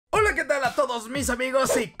Hola, ¿qué tal a todos mis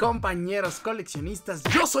amigos y compañeros coleccionistas?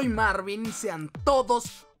 Yo soy Marvin, sean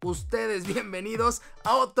todos ustedes bienvenidos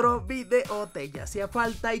a otro videote. Ya hacía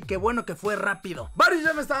falta y qué bueno que fue rápido. Varios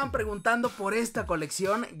ya me estaban preguntando por esta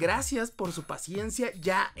colección. Gracias por su paciencia,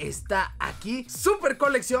 ya está aquí. Super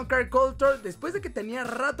colección Card Culture. Después de que tenía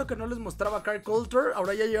rato que no les mostraba Card Culture,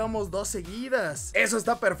 ahora ya llevamos 2 seguidas. Eso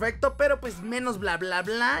está perfecto, pero pues menos bla bla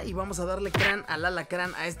bla. Y vamos a darle crán al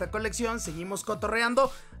alacrán a esta colección. Seguimos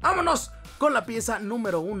cotorreando. ¡Vámonos! Con la pieza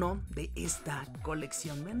número 1 de esta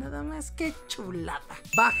colección. Vean nada más qué chulada.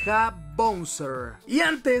 Baja Bouncer. Y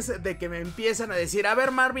antes de que me empiecen a decir, a ver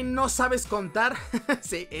Marvin, ¿no sabes contar?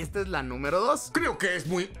 Sí, esta es la número 2. Creo que es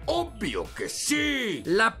muy obvio que sí.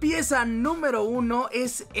 La pieza número 1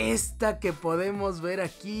 es esta que podemos ver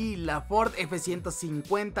aquí, la Ford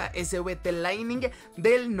F-150 SVT Lightning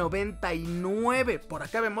del 99. Por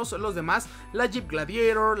acá vemos los demás, la Jeep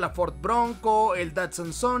Gladiator, la Ford Bronco, el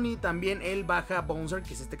DATSUN Sony, también el Baja Bouncer,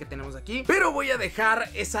 que es este que tenemos aquí. Pero voy a dejar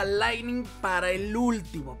esa Lightning para el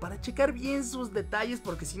último, para checar bien sus detalles,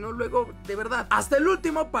 porque si no luego, de verdad, hasta el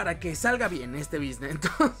último para que salga bien este business.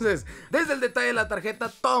 Entonces, desde el detalle de la tarjeta,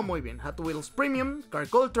 todo muy bien. Hot Wheels Premium, Card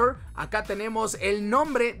Culture. Acá tenemos el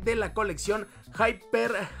nombre de la colección,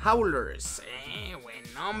 Hyper Howlers.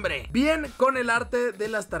 Buen nombre. Bien con el arte de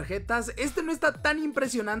las tarjetas. Este no está tan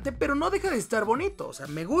impresionante, pero no deja de estar bonito. O sea,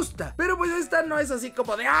 me gusta. Pero pues esta no es así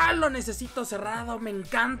como de, ah, lo necesito cerrado. Me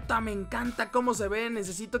encanta cómo se ve.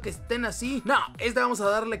 Necesito que estén así. No, esta vamos a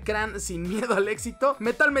darle crán sin miedo al éxito.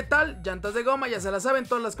 Metal, llantas de goma. Ya se la saben,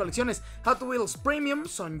 todas las colecciones Hot Wheels Premium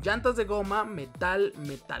son llantas de goma, metal.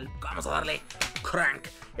 Vamos a darle crank.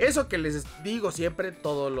 Eso que les digo siempre,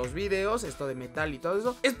 todos los videos, esto de metal y todo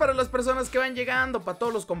eso, es para las personas que van llegando, para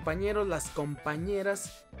todos los compañeros, las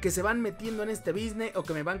compañeras que se van metiendo en este business o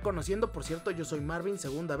que me van conociendo. Por cierto, yo soy Marvin,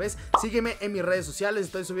 segunda vez. Sígueme en mis redes sociales,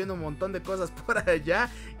 estoy subiendo un montón de cosas por allá.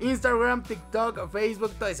 Instagram, TikTok,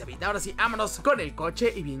 Facebook, todo ese video. Ahora sí, vámonos con el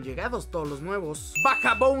coche y bien llegados todos los nuevos.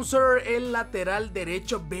 Baja Bouncer, el lateral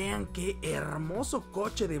derecho. Vean qué hermoso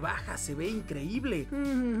coche de baja, se ve increíble.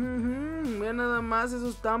 Vean nada más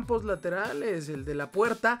esos tampos laterales, el de la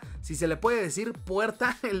puerta, si se le puede decir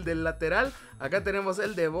puerta, el del lateral. Acá tenemos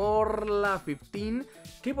el de Borla 15.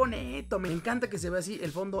 Qué bonito, me encanta que se vea así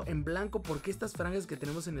el fondo en blanco, porque estas franjas que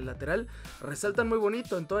tenemos en el lateral resaltan muy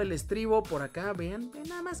bonito en todo el estribo. Por acá, vean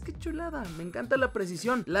nada más qué chulada, me encanta la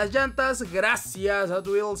precisión. Las llantas, gracias a Hot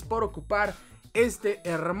Wheels por ocupar este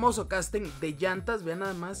hermoso casting de llantas. Vean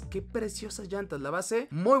nada más qué preciosas llantas. La base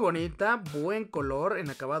muy bonita, buen color en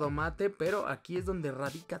acabado mate, pero aquí es donde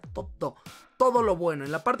radica todo lo bueno.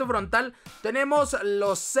 En la parte frontal tenemos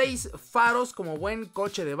los 6 faros como buen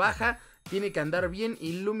coche de baja. Tiene que andar bien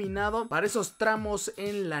iluminado para esos tramos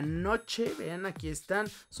en la noche. Vean, aquí están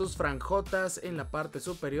sus franjotas en la parte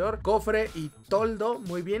superior. Cofre y toldo,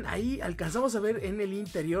 muy bien. Ahí alcanzamos a ver en el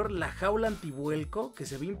interior la jaula antivuelco, que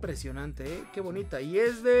se ve impresionante, ¿eh? Qué bonita. Y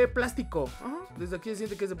es de plástico. Desde aquí se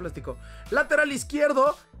siente que es de plástico. Lateral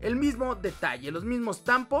izquierdo, el mismo detalle, los mismos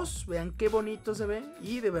tampos. Vean qué bonito se ve.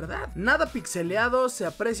 Y de verdad, nada pixeleado, se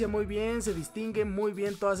aprecia muy bien, se distingue muy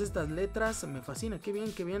bien todas estas letras. Me fascina, qué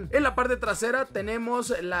bien, qué bien. En la parte trasera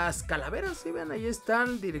tenemos las calaveras, ¿sí? Vean, ahí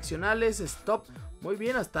están, direccionales, stop, muy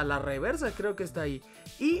bien, hasta la reversa creo que está ahí.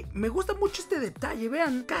 Y me gusta mucho este detalle,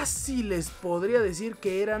 vean, casi les podría decir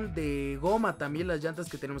que eran de goma también las llantas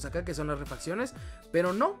que tenemos acá, que son las refacciones,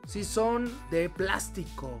 pero no, sí son de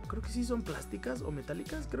plástico. Creo que sí son plásticas o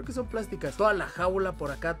metálicas, creo que son plásticas. Toda la jaula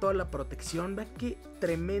por acá, toda la protección, vean qué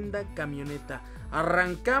tremenda camioneta.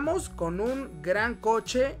 Arrancamos con un gran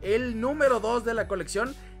coche, el número 2 de la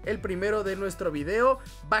colección, el primero de nuestro video,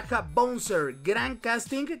 Baja Bouncer, gran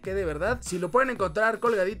casting, que de verdad, si lo pueden encontrar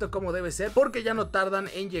colgadito como debe ser, porque ya no tardan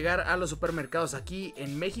en llegar a los supermercados aquí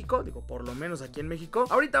en México, digo, por lo menos aquí en México.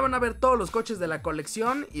 Ahorita van a ver todos los coches de la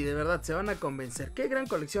colección y de verdad se van a convencer. Qué gran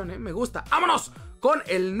colección, me gusta. ¡Vámonos! Con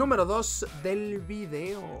el número 2 del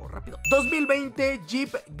video, rápido. 2020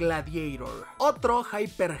 Jeep Gladiator, otro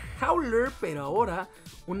Hyper Howler, pero ahora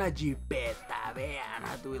una jeepeta. Vean,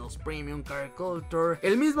 Hot Wheels Premium, Card Culture,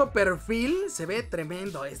 el mismo perfil, se ve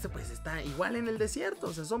tremendo. Este pues está igual en el desierto,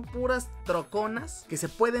 o sea, son puras troconas que se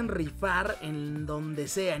pueden rifar en donde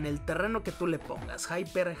sea, en el terreno que tú le pongas.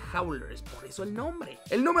 Hyper Howlers, por eso el nombre.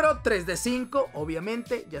 El número 3 de 5,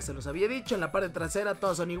 obviamente, ya se los había dicho, en la parte trasera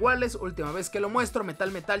todos son iguales. Última vez que lo muestro,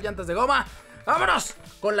 metal, llantas de goma. ¡Vámonos!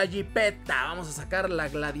 Con la jeepeta, vamos a sacar la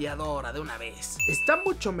gladiadora de una vez. Está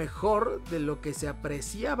mucho mejor de lo que se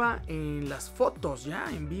apreciaba en las fotos ya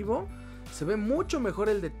en vivo. Se ve mucho mejor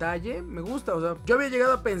el detalle, me gusta, o sea, yo había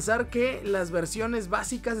llegado a pensar que las versiones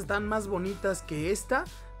básicas están más bonitas que esta,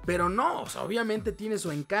 pero no, o sea, obviamente tiene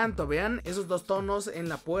su encanto. Vean esos dos tonos en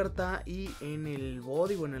la puerta y en el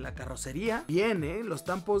body, bueno, en la carrocería. Bien, los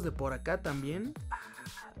tampos de por acá también.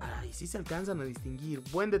 Ay, sí se alcanzan a distinguir,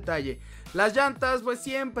 buen detalle. Las llantas, pues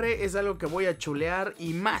siempre es algo que voy a chulear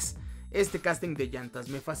y más. Este casting de llantas,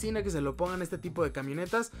 me fascina que se lo pongan a este tipo de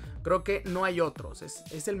camionetas. Creo que no hay otros,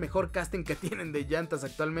 es el mejor casting que tienen de llantas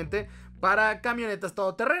actualmente para camionetas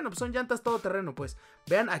todoterreno, pues son llantas todoterreno. Pues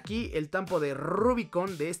vean aquí el tampo de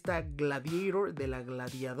Rubicon de esta Gladiator, de la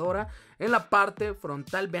gladiadora. En la parte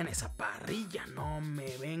frontal, vean esa parrilla, no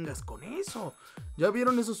me vengas con eso. ¿Ya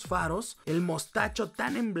vieron esos faros? El mostacho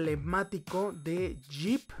tan emblemático de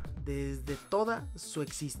Jeep desde toda su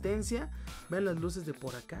existencia. Vean las luces de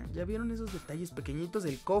por acá, ¿ya vieron esos detalles pequeñitos?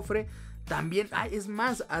 El cofre también, es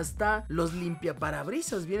más, hasta los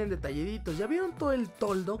limpiaparabrisas vienen detalladitos. ¿Ya vieron todo el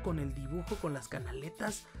toldo con el dibujo, con las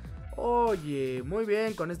canaletas? Oye, muy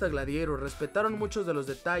bien con esta Gladiator. Respetaron muchos de los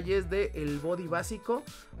detalles del body básico,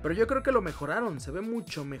 pero yo creo que lo mejoraron, se ve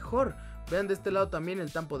mucho mejor. Vean de este lado también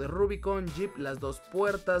el tampo de Rubicon, Jeep, las dos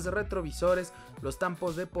puertas, retrovisores, los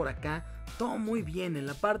tampos de por acá. Todo muy bien. En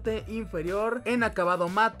la parte inferior, en acabado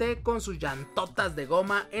mate, con sus llantotas de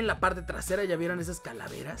goma. En la parte trasera, ¿ya vieron esas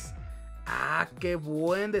calaveras? Qué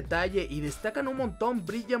buen detalle. Y destacan un montón,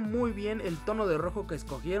 brilla muy bien el tono de rojo que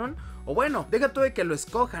escogieron. O bueno, deja tú de que lo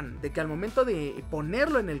escojan, de que al momento de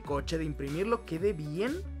ponerlo en el coche, de imprimirlo, quede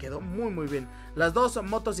bien. Quedó muy bien. Las dos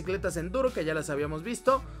motocicletas enduro que ya las habíamos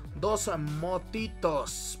visto. Dos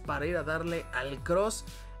motitos para ir a darle al cross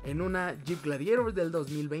en una Jeep Gladiator del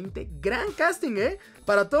 2020. Gran casting,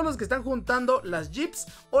 para todos los que están juntando las Jeeps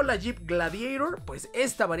o la Jeep Gladiator, pues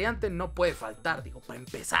esta variante no puede faltar, digo, para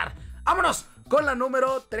empezar. Vámonos con la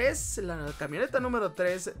número 3, la camioneta número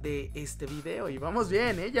 3 de este video. Y vamos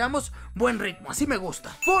bien, llevamos buen ritmo, así me gusta.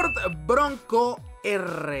 Ford Bronco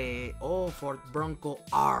R o Ford Bronco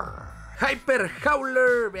R. Hyper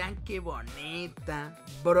Hauler, vean qué bonita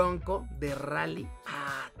Bronco de rally.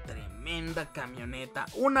 Tremenda camioneta.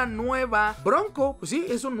 Una nueva Bronco, pues sí,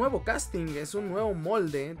 es un nuevo casting, es un nuevo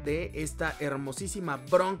molde de esta hermosísima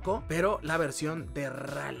Bronco, pero la versión de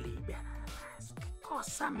rally. Vean nada más, qué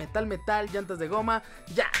cosa, metal, llantas de goma.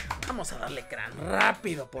 Ya, vamos a darle crán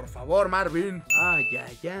rápido, por favor, Marvin.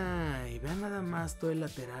 Vean nada más todo el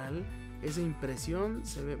lateral. Esa impresión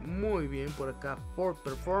se ve muy bien por acá. Ford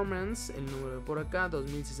Performance, el número de por acá,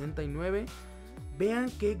 2069.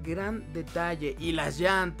 Vean qué gran detalle. Y las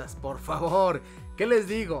llantas, por favor. ¿Qué les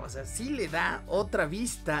digo? O sea, sí le da otra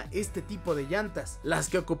vista este tipo de llantas. Las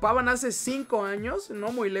que ocupaban hace 5 años,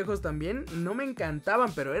 no muy lejos también, no me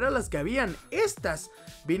encantaban, pero eran las que habían. Estas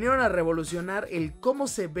vinieron a revolucionar el cómo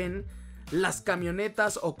se ven las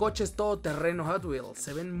camionetas o coches todoterreno Hot Wheels.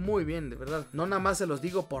 Se ven muy bien, de verdad. No nada más se los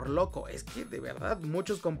digo por loco, es que de verdad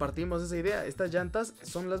muchos compartimos esa idea. Estas llantas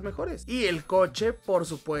son las mejores. Y el coche, por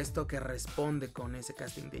supuesto, que responde con ese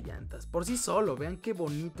casting de llantas. Por sí solo, vean qué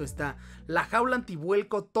bonito está. La jaula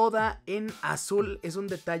antivuelco toda en azul es un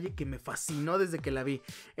detalle que me fascinó desde que la vi.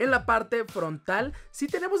 En la parte frontal, sí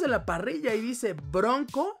tenemos en la parrilla y dice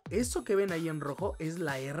Bronco. Eso que ven ahí en rojo es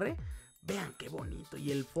la R. Vean qué bonito.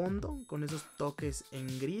 Y el fondo con esos toques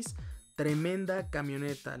en gris. Tremenda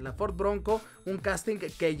camioneta. La Ford Bronco, un casting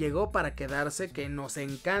que llegó para quedarse, que nos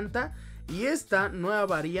encanta. Y esta nueva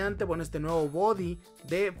variante, bueno, este nuevo body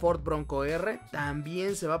de Ford Bronco R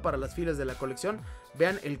también se va para las filas de la colección.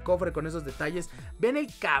 Vean el cofre con esos detalles. Vean el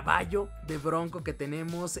caballo de Bronco que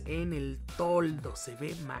tenemos en el toldo. Se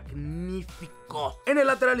ve magnífico. En el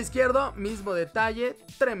lateral izquierdo, mismo detalle.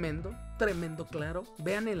 Tremendo claro.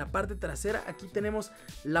 Vean en la parte trasera, aquí tenemos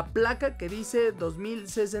la placa que dice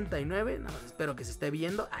 2069. Nada más espero que se esté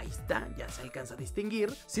viendo. Ahí está, ya se alcanza a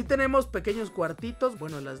distinguir. Sí tenemos pequeños cuartitos.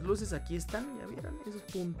 Bueno, las luces aquí están, ya vieron esos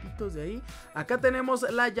puntitos de ahí. Acá tenemos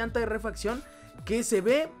la llanta de refacción, que se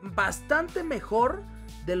ve bastante mejor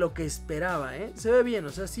de lo que esperaba, Se ve bien, o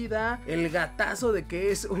sea, sí da el gatazo de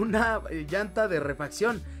que es una llanta de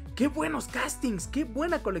refacción. ¡Qué buenos castings! ¡Qué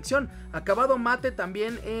buena colección! Acabado mate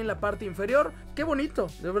también en la parte inferior. ¡Qué bonito!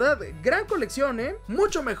 De verdad, gran colección,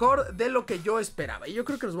 Mucho mejor de lo que yo esperaba. Y yo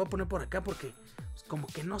creo que los voy a poner por acá porque pues, como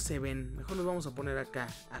que no se ven. Mejor los vamos a poner acá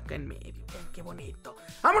en medio. Vean qué bonito.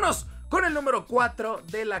 ¡Vámonos! Con el número 4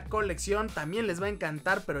 de la colección. También les va a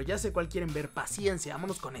encantar, pero ya sé cuál quieren ver. Paciencia,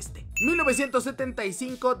 vámonos con este.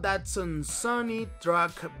 1975 Datsun Sony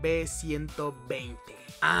Truck B120.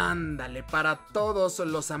 Ándale, para todos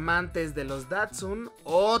los amantes de los Datsun,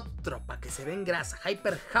 otro para que se den grasa.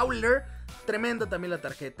 Hyper Hauler Tremenda también la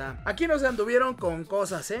tarjeta. Aquí no se anduvieron con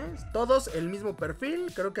cosas, todos el mismo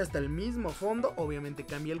perfil, creo que hasta el mismo fondo. Obviamente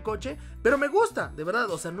cambia el coche, pero me gusta, de verdad,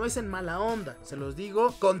 o sea, no es en mala onda, se los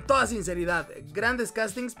digo con toda sinceridad. Grandes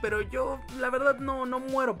castings, pero yo la verdad no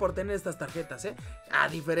muero por tener estas tarjetas, a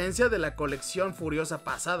diferencia de la colección furiosa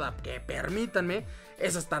pasada, que permítanme,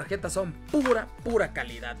 esas tarjetas son pura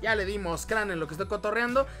calidad. Ya le dimos crán en lo que estoy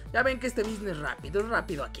cotorreando. Ya ven que este business es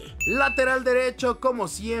rápido aquí. Lateral derecho, como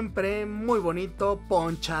siempre, muy bonito,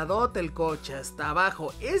 ponchadote el coche hasta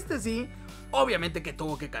abajo. Este sí, obviamente que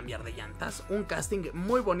tuvo que cambiar de llantas. Un casting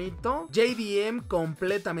muy bonito. JDM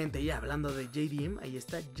completamente. Ya hablando de JDM, ahí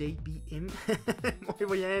está JDM.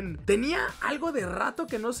 Muy bien. Tenía algo de rato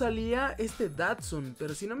que no salía este DATSUN,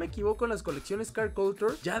 pero si no me equivoco, en las colecciones Car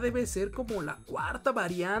Culture ya debe ser como la cuarta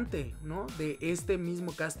variante, ¿no? De este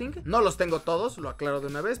mismo casting. No los tengo todos, lo aclaro de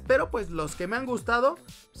una vez, pero pues los que me han gustado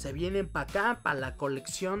se vienen para acá, para la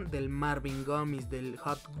colección del Marvin Gummies, del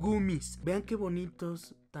Hot Gummies. Vean qué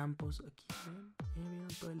bonitos tampos aquí, vean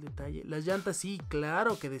todo el detalle. Las llantas sí,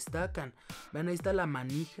 claro que destacan. Vean, ahí está la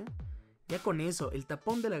manija. Ya con eso, el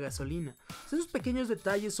tapón de la gasolina. Esos pequeños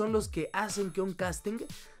detalles son los que hacen que un casting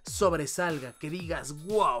sobresalga, que digas,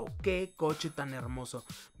 wow, qué coche tan hermoso.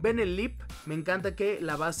 Ven el lip, me encanta que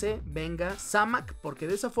la base venga Samac, porque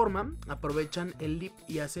de esa forma aprovechan el lip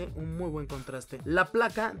y hace un muy buen contraste. La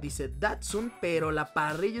placa dice Datsun, pero la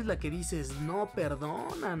parrilla es la que dices, no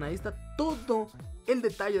perdonan, ahí está todo el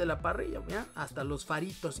detalle de la parrilla, ¿vean? Hasta los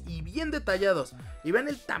faritos y bien detallados. Y vean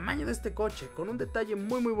el tamaño de este coche, con un detalle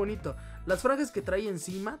muy bonito. Las franjas que trae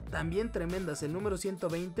encima, también tremendas, el número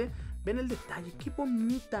 120. Ven el detalle, qué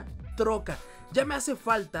bonita troca. Ya me hace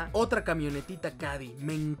falta otra camionetita Caddy.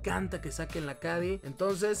 Me encanta que saquen la Caddy.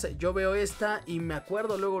 Entonces yo veo esta y me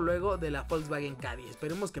acuerdo luego de la Volkswagen Caddy.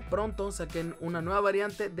 Esperemos que pronto saquen una nueva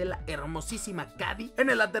variante de la hermosísima Caddy.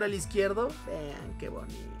 En el lateral izquierdo, vean qué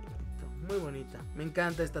bonito. Muy bonita, me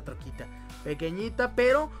encanta esta troquita. Pequeñita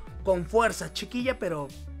pero con fuerza, chiquilla pero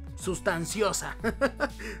sustanciosa.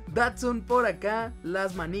 Datsun por acá,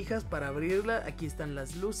 las manijas para abrirla. Aquí están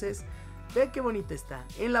las luces. Vean qué bonita está.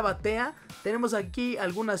 En la batea tenemos aquí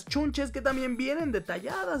algunas chunches que también vienen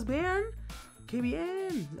detalladas, vean. ¡Qué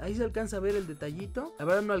bien! Ahí se alcanza a ver el detallito. La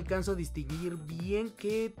verdad no alcanzo a distinguir bien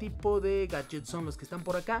qué tipo de gadgets son los que están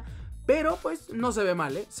por acá, pero pues no se ve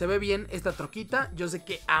mal, se ve bien esta troquita. Yo sé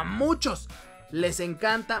que a muchos les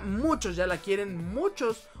encanta, muchos ya la quieren,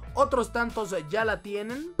 muchos otros tantos ya la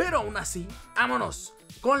tienen, pero aún así, vámonos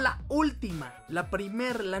con la última,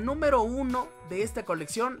 la número 1 de esta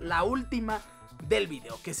colección, la última del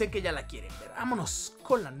video, que sé que ya la quieren ver. Vámonos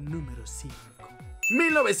con la número 5.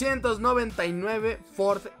 1999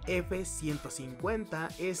 Ford F-150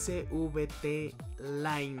 SVT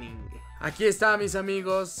Lightning. Aquí está, mis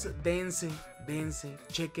amigos, dense,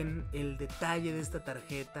 chequen el detalle de esta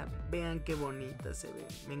tarjeta, vean qué bonita se ve,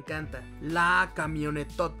 me encanta. La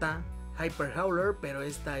camionetota Hyper Hauler, pero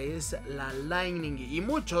esta es la Lightning y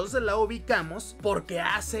muchos la ubicamos porque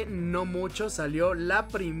hace no mucho salió la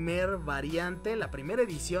primer variante, la primera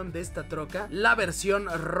edición de esta troca, la versión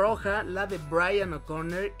roja, la de Brian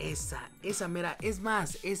O'Connor, esa mera, es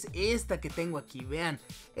más, es esta que tengo aquí, vean,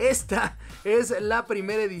 esta es la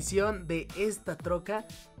primera edición de esta troca.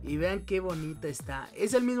 Y vean qué bonita está.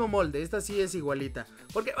 Es el mismo molde, esta sí es igualita.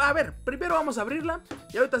 Porque, a ver, primero vamos a abrirla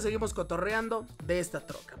y ahorita seguimos cotorreando de esta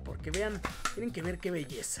troca. Porque vean, tienen que ver qué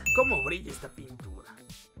belleza. Cómo brilla esta pintura.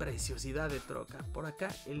 Preciosidad de troca. Por acá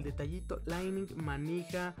el detallito, lining,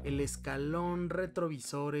 manija, el escalón,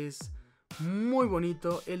 retrovisores. Muy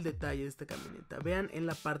bonito el detalle de esta camioneta. Vean en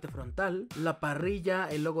la parte frontal, la parrilla,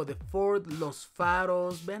 el logo de Ford, los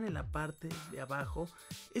faros. Vean en la parte de abajo.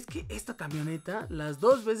 Es que esta camioneta, las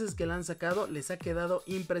dos veces que la han sacado, les ha quedado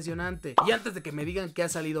impresionante. Y antes de que me digan que ha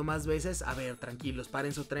salido más veces, a ver, tranquilos,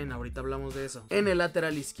 paren su tren, ahorita hablamos de eso. En el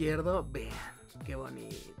lateral izquierdo, vean, qué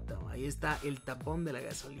bonito. Ahí está el tapón de la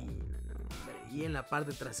gasolina, ¿no? Hombre. Y en la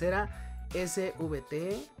parte trasera,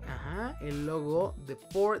 SVT, ajá, el logo de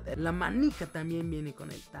Ford. La manija también viene con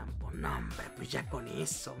el tampón. No, hombre, pues ya con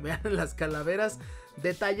eso. Vean las calaveras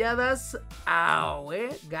detalladas. ¡Au!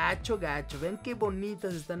 Gacho. Vean qué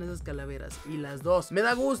bonitas están esas calaveras. Y las dos. Me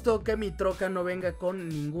da gusto que mi troca no venga con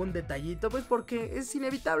ningún detallito, pues porque es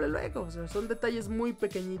inevitable luego. O sea, son detalles muy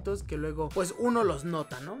pequeñitos que luego, pues uno los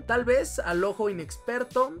nota, ¿no? Tal vez al ojo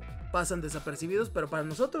inexperto pasan desapercibidos, pero para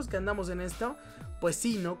nosotros que andamos en esto, pues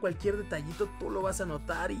sí, ¿no? Cualquier detallito tú lo vas a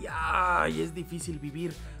notar y ¡ay! Es difícil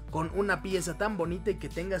vivir con una pieza tan bonita y que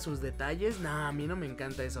tenga sus detalles. No, a mí no me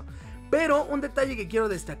encanta eso. Pero un detalle que quiero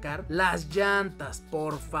destacar, las llantas,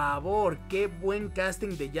 por favor, qué buen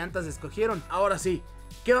casting de llantas escogieron. Ahora sí,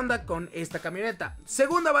 ¿Qué onda con esta camioneta?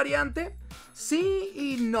 Segunda variante, sí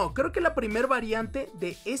y no. Creo que la primera variante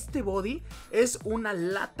de este body es una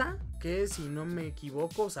lata que, si no me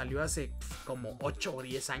equivoco, salió hace como 8 o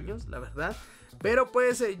 10 años, la verdad. Pero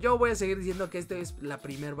pues yo voy a seguir diciendo que esta es la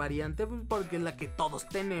primera variante, porque es la que todos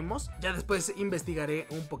tenemos. Ya después investigaré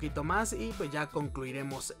un poquito más y pues ya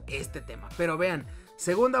concluiremos este tema. Pero vean,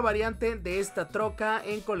 segunda variante de esta troca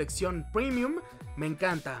en colección premium. Me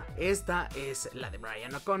encanta. Esta es la de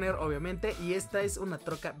Brian O'Connor, obviamente. Y esta es una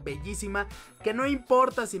troca bellísima, que no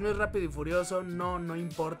importa si no es Rápido y Furioso. No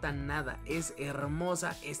importa nada. Es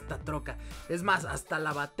hermosa esta troca. Es más, hasta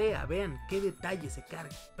la batea. Vean qué detalle se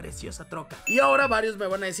carga. Preciosa troca. Y ahora varios me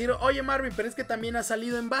van a decir: oye Marvin, pero es que también ha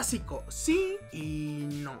salido en básico. Sí y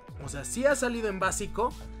no. O sea, sí ha salido en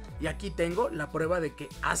básico. Y aquí tengo la prueba de que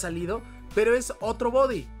ha salido, pero es otro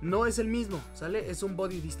body, no es el mismo, ¿sale? Es un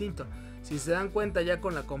body distinto. Si se dan cuenta ya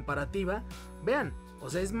con la comparativa, vean,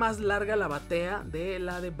 o sea, es más larga la batea de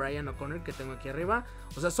la de Brian O'Connor que tengo aquí arriba.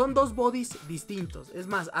 O sea, son dos bodies distintos. Es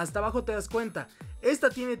más, hasta abajo te das cuenta.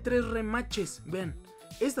 Esta tiene 3 remaches, vean.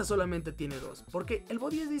 Esta solamente tiene 2, porque el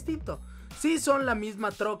body es distinto. Sí son la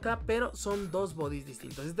misma troca, pero son 2 bodies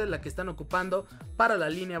distintos. Esta es la que están ocupando para la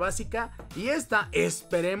línea básica, y esta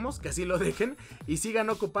esperemos que así lo dejen y sigan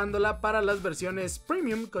ocupándola para las versiones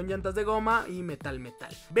premium con llantas de goma y metal.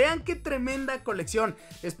 Vean qué tremenda colección.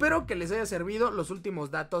 Espero que les haya servido los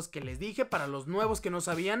últimos datos que les dije, para los nuevos que no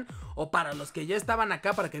sabían, o para los que ya estaban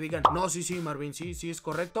acá, para que digan: no, sí Marvin, sí es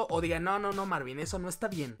correcto, o digan: no Marvin, eso no está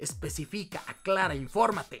bien. Especifica, aclara,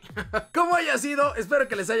 infórmate. Como haya sido, espero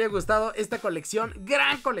que les haya gustado esta colección,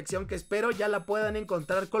 gran colección, que espero ya la puedan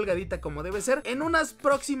encontrar colgadita como debe ser en unas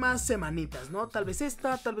próximas semanitas, ¿no? Tal vez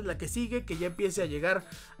esta, tal vez la que sigue, que ya empiece a llegar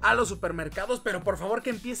a los supermercados, pero por favor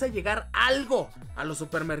que empiece a llegar algo a los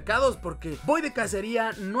supermercados, porque voy de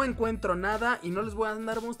cacería, no encuentro nada y no les voy a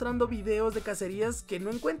andar mostrando videos de cacerías que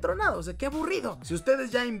no encuentro nada. O sea, qué aburrido. Si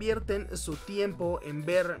ustedes ya invierten su tiempo en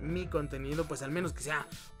ver mi contenido, pues al menos que sea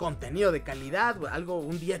contenido de calidad, algo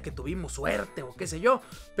un día que tuvimos suerte o qué sé yo,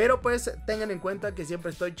 pero pues tengan en cuenta que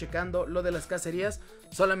siempre estoy checando lo de las cacerías,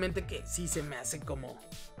 solamente que sí se me hace como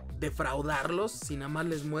defraudarlos si nada más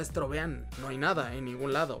les muestro. Vean, no hay nada en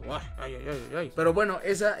ningún lado. Ay. Pero bueno,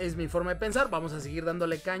 esa es mi forma de pensar. Vamos a seguir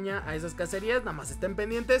dándole caña a esas cacerías, nada más estén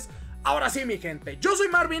pendientes. Ahora sí, mi gente, yo soy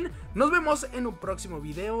Marvin. Nos vemos en un próximo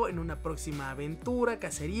video, en una próxima aventura,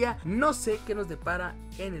 cacería. No sé qué nos depara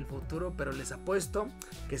en el futuro, pero les apuesto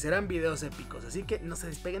que serán videos épicos, así que no se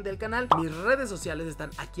despeguen del canal. Mis redes sociales están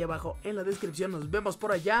aquí abajo en la descripción. Nos vemos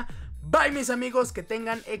por allá. Bye, mis amigos, que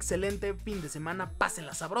tengan excelente fin de semana,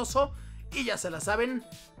 pásenla sabroso y ya se la saben,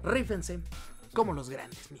 rífense como los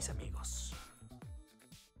grandes, mis amigos.